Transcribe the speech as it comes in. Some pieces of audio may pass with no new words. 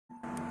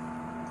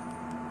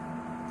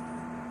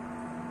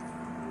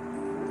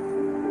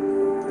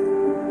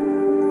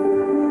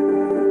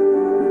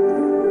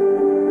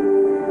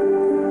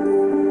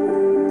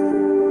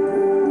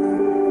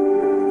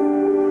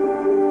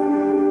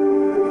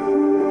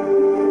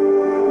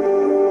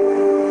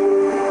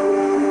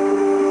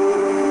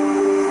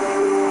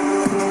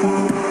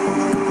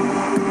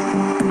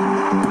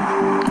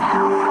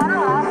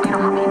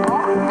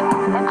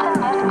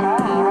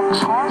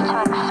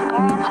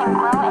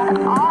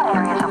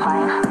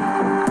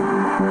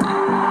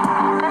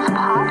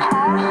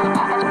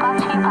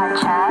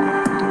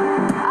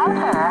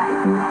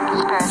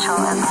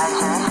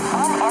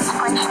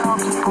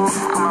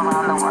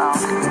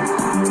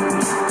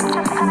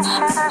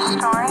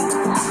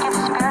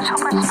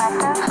neutral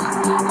perspectives,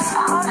 and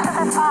positive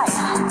advice.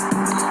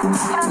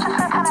 Just to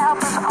kind of help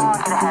us all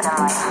get ahead in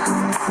life.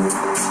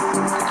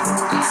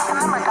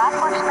 Remember, God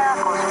works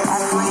miracles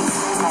every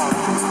day.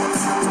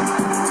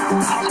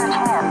 Here's your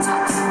chance.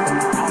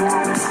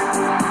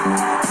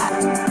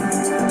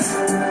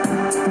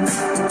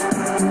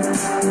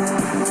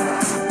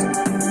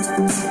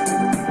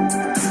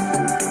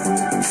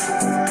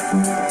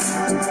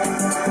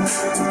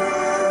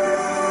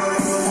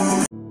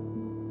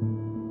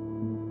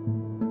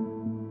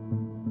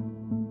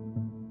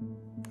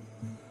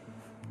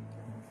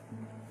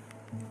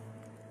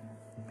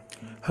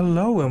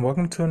 Hello and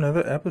welcome to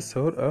another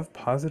episode of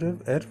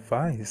Positive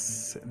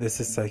Advice. This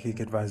is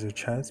Psychic Advisor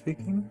Chad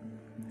speaking,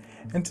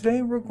 and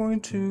today we're going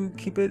to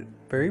keep it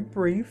very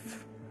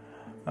brief.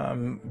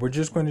 We're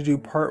just going to do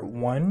part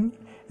 1,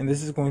 and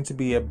this is going to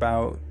be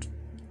about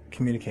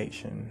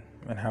communication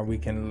and how we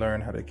can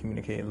learn how to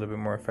communicate a little bit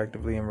more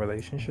effectively in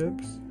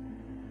relationships.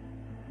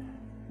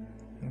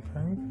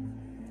 Okay?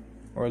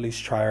 Or at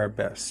least try our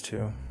best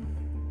to.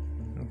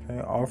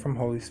 Okay? All from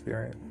Holy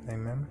Spirit.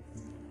 Amen.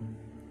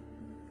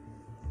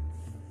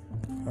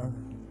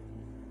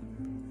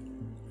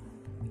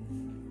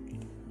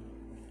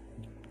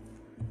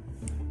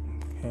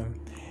 Okay.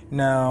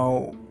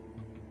 Now,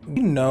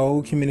 we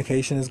know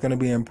communication is going to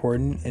be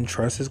important and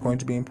trust is going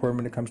to be important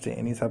when it comes to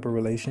any type of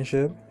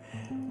relationship.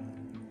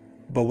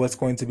 But what's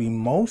going to be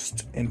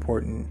most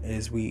important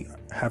is we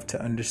have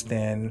to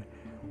understand,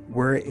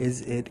 where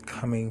is it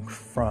coming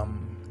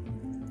from?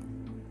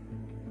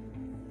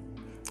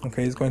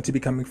 Okay, it's going to be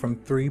coming from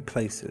 3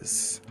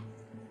 places: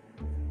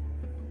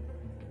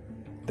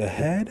 the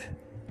head,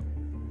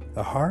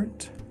 the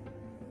heart,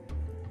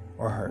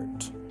 or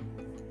hurt.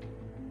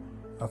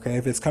 Okay,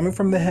 if it's coming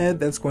from the head,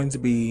 that's going to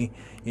be,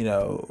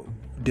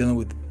 dealing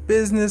with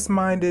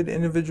business-minded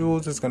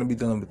individuals. It's going to be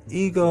dealing with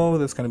ego.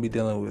 That's going to be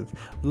dealing with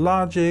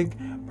logic,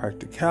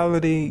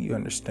 practicality. You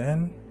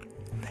understand?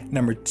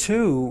 Number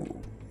 2,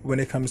 when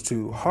it comes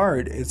to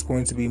heart, it's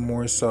going to be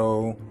more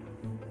so,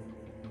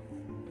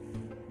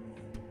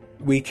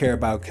 we care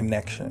about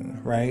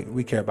connection, right?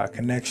 We care about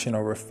connection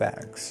over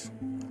facts.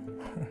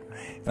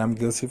 And I'm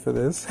guilty for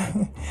this.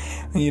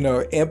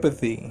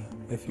 Empathy,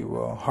 if you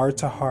will, heart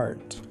to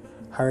heart,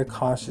 higher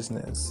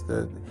consciousness,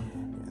 the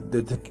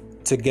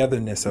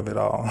togetherness of it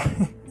all,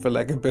 for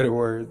lack of better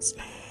words.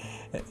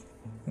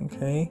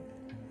 Okay.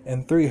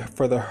 And 3,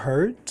 for the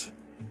hurt,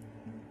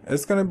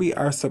 it's going to be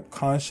our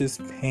subconscious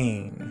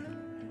pain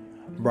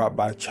brought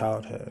by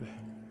childhood.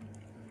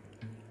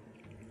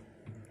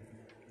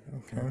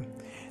 Okay.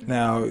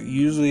 Now,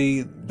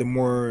 usually the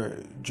more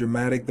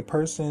dramatic the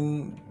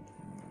person,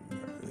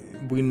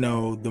 we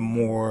know the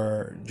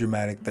more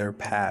dramatic their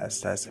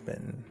past has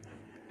been.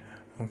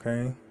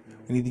 Okay?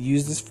 We need to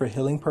use this for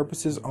healing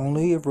purposes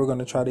only. If we're going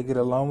to try to get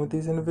along with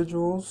these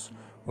individuals,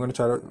 we're going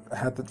to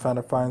try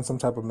to find some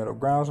type of middle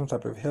ground, some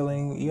type of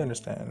healing. You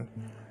understand?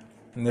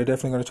 And they're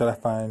definitely going to try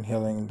to find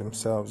healing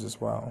themselves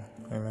as well.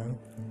 Amen?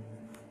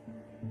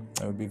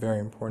 That would be very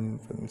important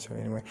for them to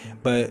anyway.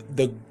 But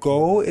the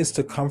goal is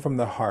to come from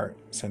the heart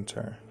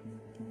center.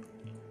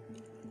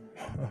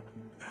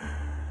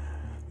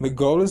 The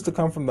goal is to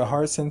come from the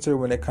heart center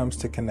when it comes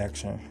to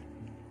connection.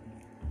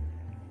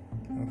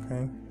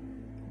 Okay?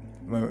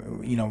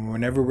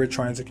 Whenever we're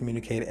trying to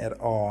communicate at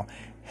all.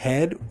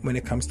 Head when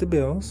it comes to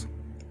bills,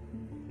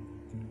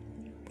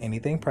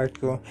 anything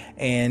practical,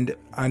 and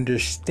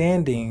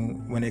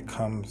understanding when it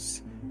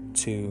comes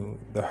to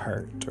the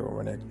hurt, or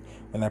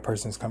when that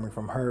person's coming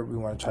from hurt, we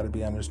want to try to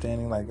be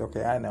understanding, like,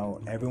 okay, I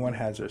know everyone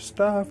has their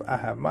stuff. I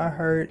have my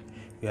hurt.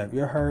 You have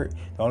your hurt.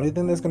 The only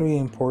thing that's going to be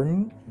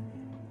important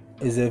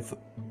is if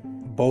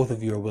both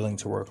of you are willing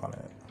to work on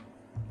it,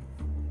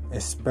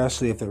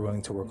 especially if they're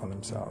willing to work on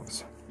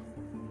themselves.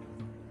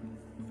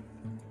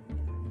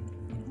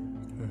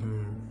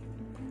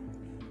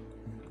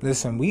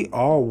 Listen, we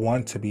all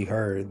want to be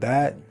heard.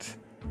 That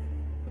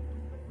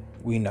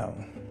we know.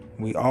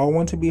 We all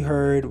want to be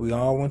heard. We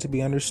all want to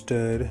be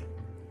understood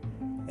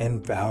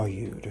and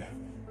valued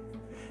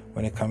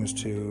when it comes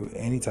to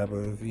any type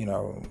of,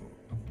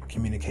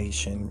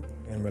 communication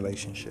in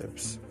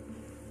relationships.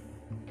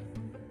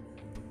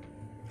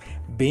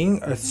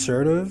 Being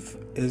assertive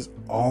is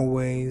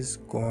always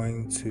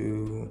going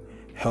to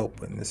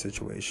help in this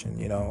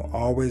situation.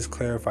 Always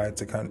clarify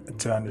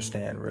to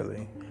understand,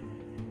 really.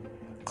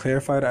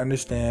 Clarify to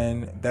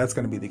understand, that's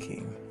going to be the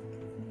key.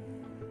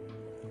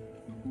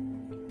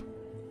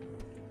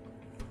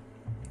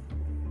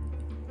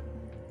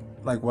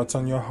 Like, what's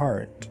on your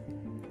heart?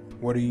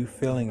 What are you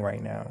feeling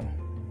right now?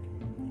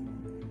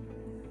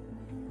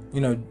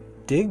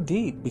 Dig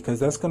deep, because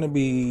that's going to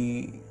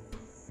be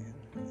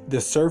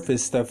the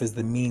surface stuff, is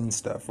the mean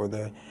stuff, or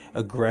the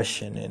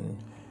aggression, and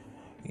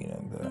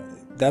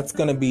that's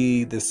going to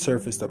be the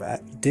surface stuff.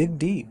 Dig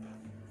deep.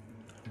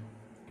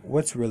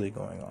 What's really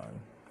going on?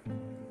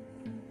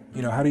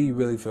 How do you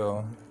really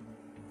feel?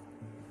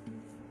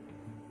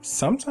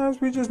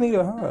 Sometimes we just need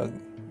a hug.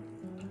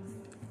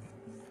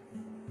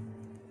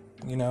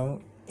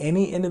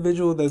 any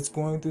individual that's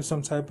going through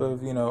some type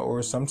of,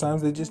 or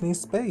sometimes they just need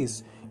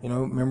space.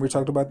 Remember we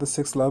talked about the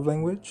 6 love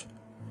language?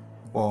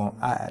 Well,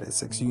 I added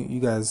 6. You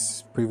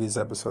guys, previous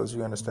episodes,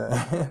 you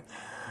understand.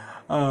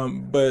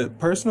 But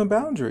personal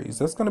boundaries,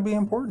 that's going to be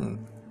important.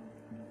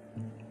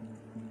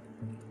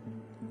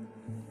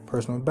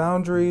 Personal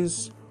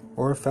boundaries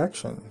or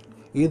affection.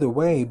 Either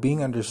way,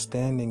 being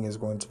understanding is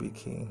going to be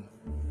key.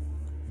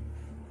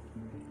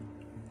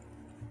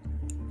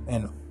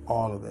 In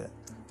all of it.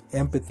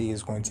 Empathy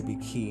is going to be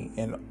key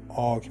in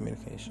all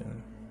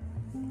communication.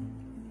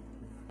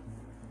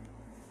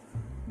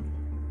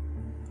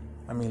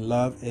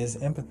 Love is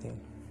empathy.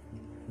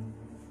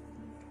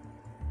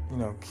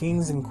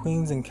 Kings and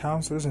queens and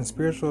counselors and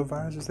spiritual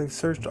advisors, they've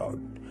searched all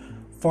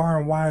far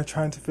and wide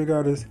trying to figure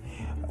out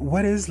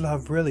what is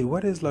love really?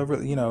 What is love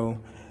really?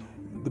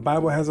 The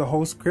Bible has a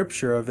whole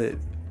scripture of it,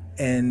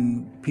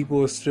 and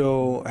people are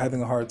still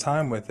having a hard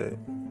time with it,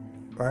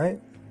 right?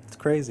 It's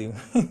crazy.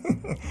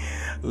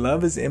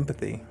 Love is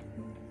empathy.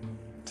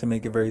 To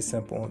make it very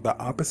simple. The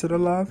opposite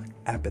of love,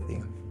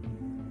 apathy.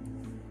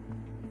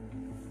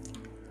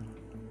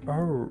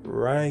 All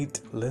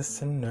right,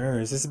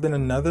 listeners. This has been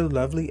another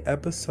lovely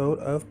episode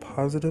of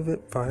Positive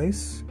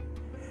Advice.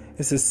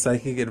 This is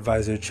Psychic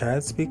Advisor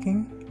Chad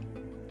speaking.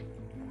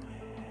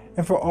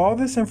 And for all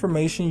this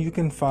information, you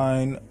can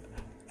find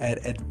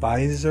at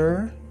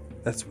advisor,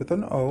 that's with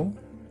an O,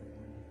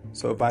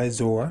 so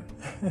advisor,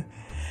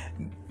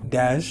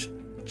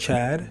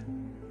 -chad.com.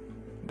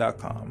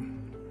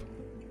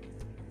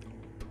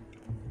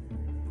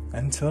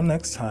 Until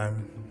next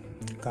time,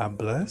 God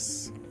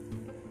bless,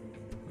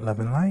 love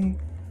and light.